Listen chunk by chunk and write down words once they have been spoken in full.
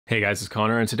Hey guys, it's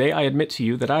Connor, and today I admit to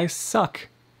you that I suck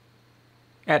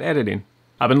at editing.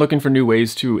 I've been looking for new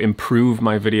ways to improve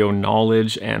my video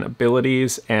knowledge and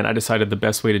abilities, and I decided the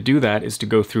best way to do that is to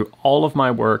go through all of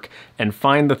my work and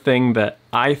find the thing that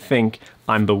I think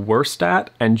I'm the worst at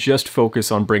and just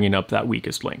focus on bringing up that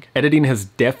weakest link. Editing has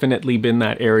definitely been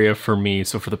that area for me,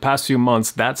 so for the past few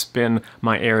months that's been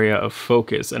my area of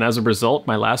focus, and as a result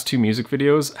my last two music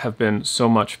videos have been so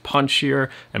much punchier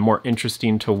and more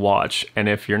interesting to watch, and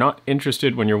if you're not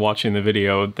interested when you're watching the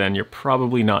video then you're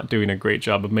probably not doing a great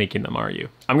job of making them, are you?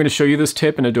 I'm going to show you this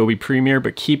tip in Adobe Premiere,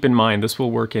 but keep in mind this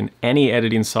will work in any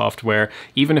editing software.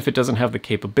 Even if it doesn't have the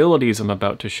capabilities I'm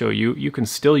about to show you, you can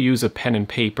still use a pen and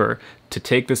paper to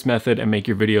take this method and make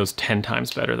your videos 10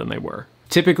 times better than they were.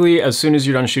 Typically, as soon as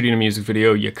you're done shooting a music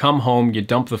video, you come home, you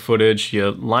dump the footage,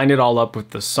 you line it all up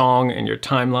with the song and your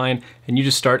timeline, and you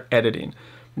just start editing.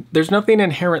 There's nothing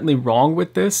inherently wrong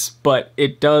with this, but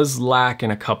it does lack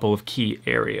in a couple of key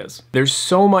areas. There's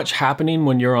so much happening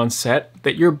when you're on set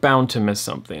that you're bound to miss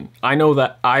something. I know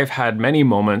that I've had many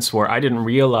moments where I didn't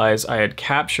realize I had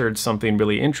captured something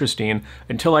really interesting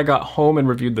until I got home and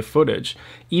reviewed the footage,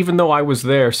 even though I was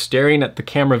there staring at the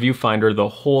camera viewfinder the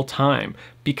whole time,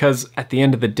 because at the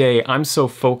end of the day, I'm so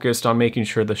focused on making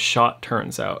sure the shot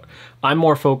turns out. I'm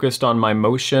more focused on my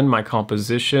motion, my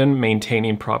composition,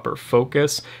 maintaining proper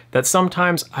focus, that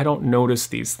sometimes I don't notice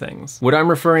these things. What I'm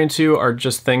referring to are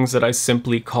just things that I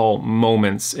simply call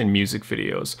moments in music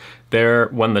videos. They're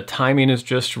when the timing is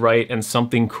just right and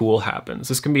something cool happens.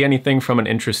 This can be anything from an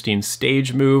interesting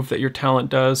stage move that your talent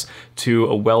does to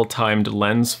a well-timed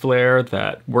lens flare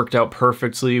that worked out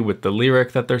perfectly with the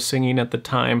lyric that they're singing at the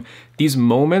time. These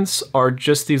moments are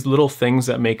just these little things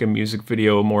that make a music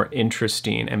video more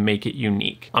interesting and make it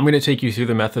unique. I'm going to take you through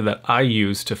the method that I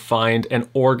use to find and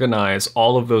organize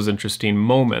all of those interesting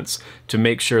moments to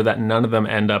make sure that none of them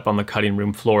end up on the cutting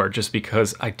room floor just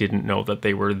because I didn't know that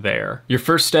they were there. Your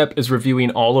first step is reviewing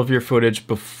all of your footage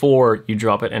before you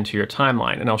drop it into your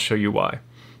timeline, and I'll show you why.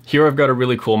 Here I've got a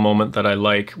really cool moment that I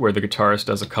like where the guitarist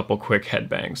does a couple quick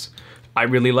headbangs. I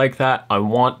really like that. I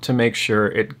want to make sure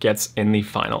it gets in the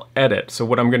final edit. So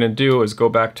what I'm going to do is go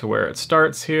back to where it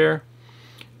starts here,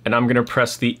 and I'm going to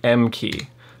press the M key,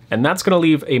 and that's going to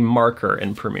leave a marker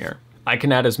in Premiere. I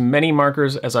can add as many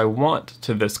markers as I want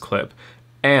to this clip,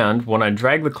 and when I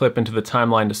drag the clip into the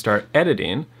timeline to start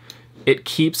editing, it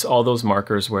keeps all those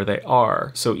markers where they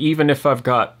are. So even if I've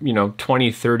got,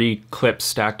 20, 30 clips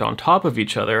stacked on top of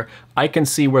each other, I can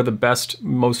see where the best,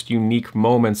 most unique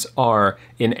moments are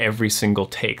in every single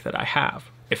take that I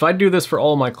have. If I do this for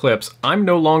all my clips, I'm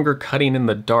no longer cutting in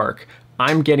the dark.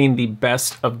 I'm getting the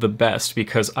best of the best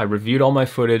because I reviewed all my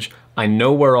footage, I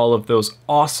know where all of those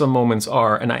awesome moments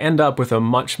are, and I end up with a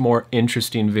much more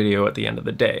interesting video at the end of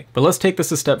the day. But let's take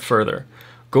this a step further.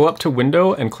 Go up to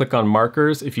Window and click on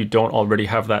Markers if you don't already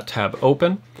have that tab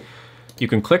open. You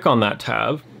can click on that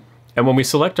tab, and when we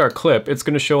select our clip, it's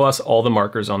going to show us all the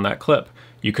markers on that clip.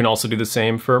 You can also do the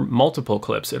same for multiple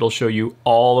clips. It'll show you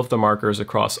all of the markers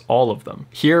across all of them.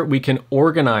 Here we can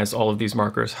organize all of these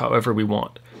markers however we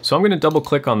want. So I'm going to double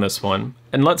click on this one,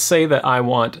 and let's say that I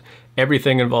want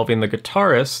everything involving the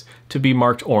guitarist to be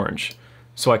marked orange.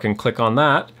 So I can click on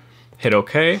that, hit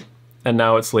OK, and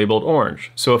now it's labeled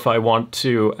orange. So if I want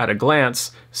to, at a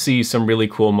glance, see some really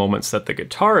cool moments that the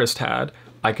guitarist had,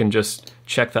 I can just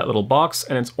check that little box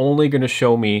and it's only going to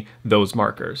show me those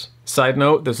markers. Side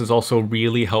note, this is also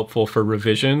really helpful for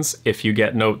revisions if you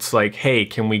get notes like, hey,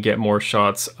 can we get more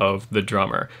shots of the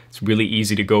drummer? It's really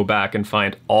easy to go back and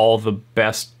find all the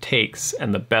best takes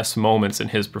and the best moments in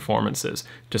his performances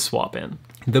to swap in.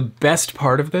 The best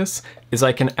part of this is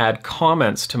I can add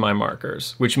comments to my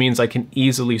markers, which means I can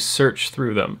easily search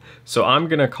through them. So I'm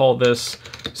gonna call this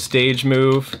stage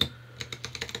move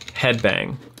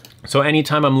headbang. So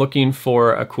anytime I'm looking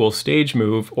for a cool stage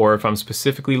move, or if I'm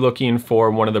specifically looking for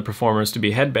one of the performers to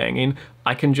be headbanging,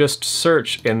 I can just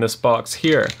search in this box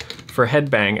here for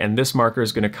headbang, and this marker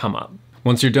is gonna come up.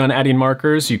 Once you're done adding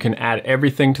markers, you can add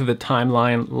everything to the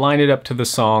timeline, line it up to the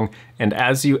song, and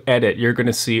as you edit, you're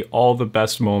gonna see all the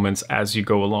best moments as you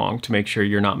go along to make sure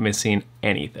you're not missing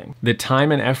anything. The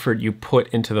time and effort you put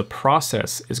into the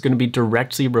process is gonna be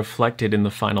directly reflected in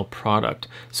the final product.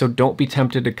 So don't be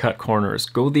tempted to cut corners.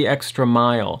 Go the extra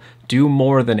mile. Do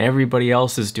more than everybody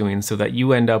else is doing so that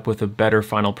you end up with a better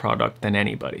final product than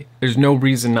anybody. There's no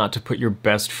reason not to put your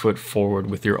best foot forward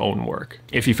with your own work.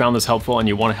 If you found this helpful and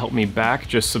you want to help me back,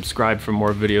 just subscribe for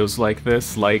more videos like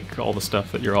this, like all the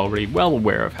stuff that you're already well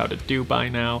aware of how to do by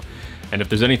now. And if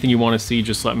there's anything you want to see,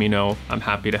 just let me know. I'm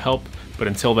happy to help. But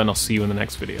until then, I'll see you in the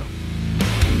next video.